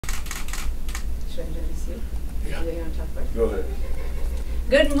you. Yeah. You want to talk first? Go ahead.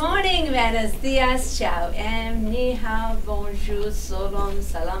 Good morning, buenos dias, ciao, ni hao, bonjour, salam,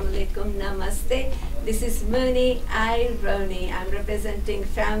 salam alaikum, namaste. This is Munni Irone. I'm representing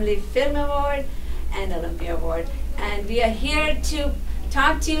Family Film Award and Olympia Award. And we are here to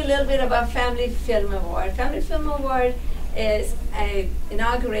talk to you a little bit about Family Film Award. Family Film Award is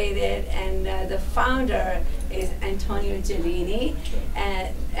inaugurated, and the founder is Antonio Gellini,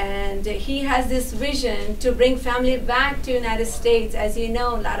 and he has this vision to bring family back to United States. As you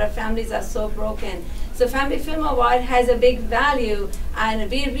know, a lot of families are so broken. So Family Film Award has a big value,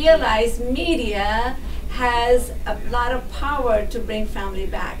 and we realize media has a lot of power to bring family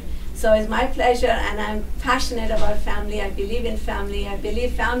back. So it's my pleasure, and I'm passionate about family. I believe in family. I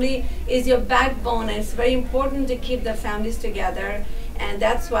believe family is your backbone, and it's very important to keep the families together. And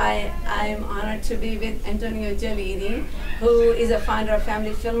that's why I'm honored to be with Antonio Gellini, who is a founder of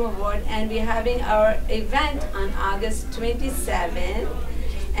Family Film Award. And we're having our event on August 27th.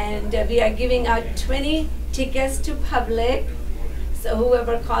 And we are giving out 20 tickets to public. So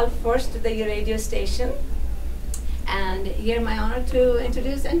whoever called first to the radio station. And here, my honor to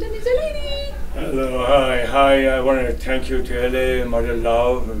introduce Antonio Gellini. Hello, hi. I want to thank you to LA, Mother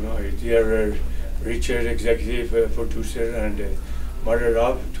Love, my dear Richard, executive producer, and Mother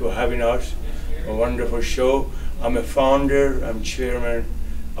Love, to having us. A wonderful show. I'm a founder, I'm chairman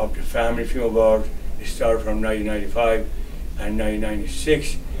of the Family Film Award. It started from 1995 and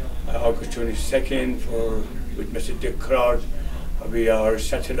 1996. August 22nd with Mr. Dick Clark. We are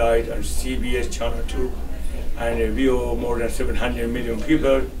satellite on CBS Channel 2. And we owe more than 700 million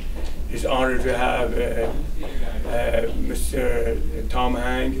people. It's honored to have Mr. Tom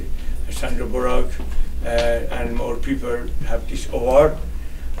Hanks, Sandra Bullock, and more people have this award.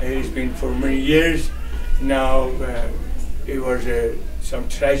 It's been for many years. Now it was some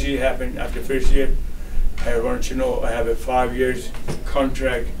tragedy happened after first year. I want you to know I have a 5 years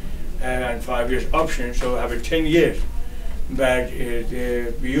contract and 5 years option, so I have a 10 years. But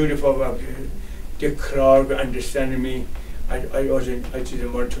the beautiful of Dick Clark understanding me. I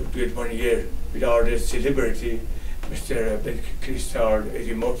didn't want to do it 1 year without a celebrity, Mr. Bill Crystal,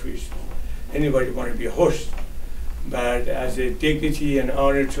 Eddie Murphy. Anybody want to be a host. But as a dignity and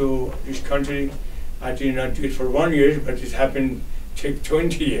honor to this country, I did not do it for 1 year, but it happened take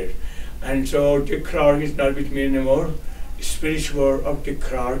 20 years. And so Dick Clark is not with me anymore. The spiritual of Dick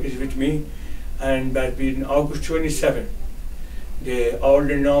Clark is with me. And but in August 27th, all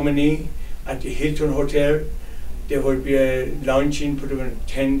the nominee at the Hilton Hotel, there will be a launching put on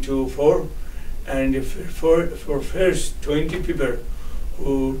 10 to 4, and for first 20 people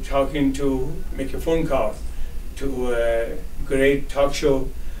who talking to make a phone call to a great talk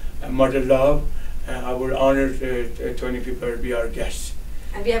show, Mother Love, I will honor 20 people be our guests.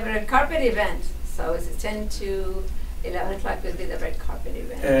 And we have a red carpet event, so it's 10 to 11 o'clock will be the red carpet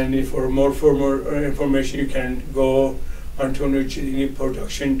event. And for more information, you can go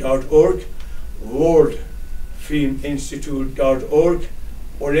AntonioGelliniProduction.org, WorldFilmInstitute.org,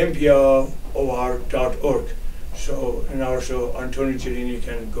 OlympiaOR.org. So, and also Antonio Gellini, you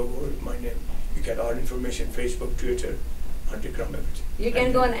can go with my name. You get all information, Facebook, Twitter, Instagram, everything. You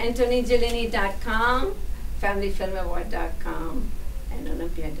can go on AntonioGellini.com, FamilyFilmAward.com, and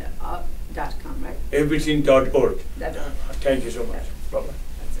Olympia.com, right? Everything.org. .org. Thank you so much. Bye-bye.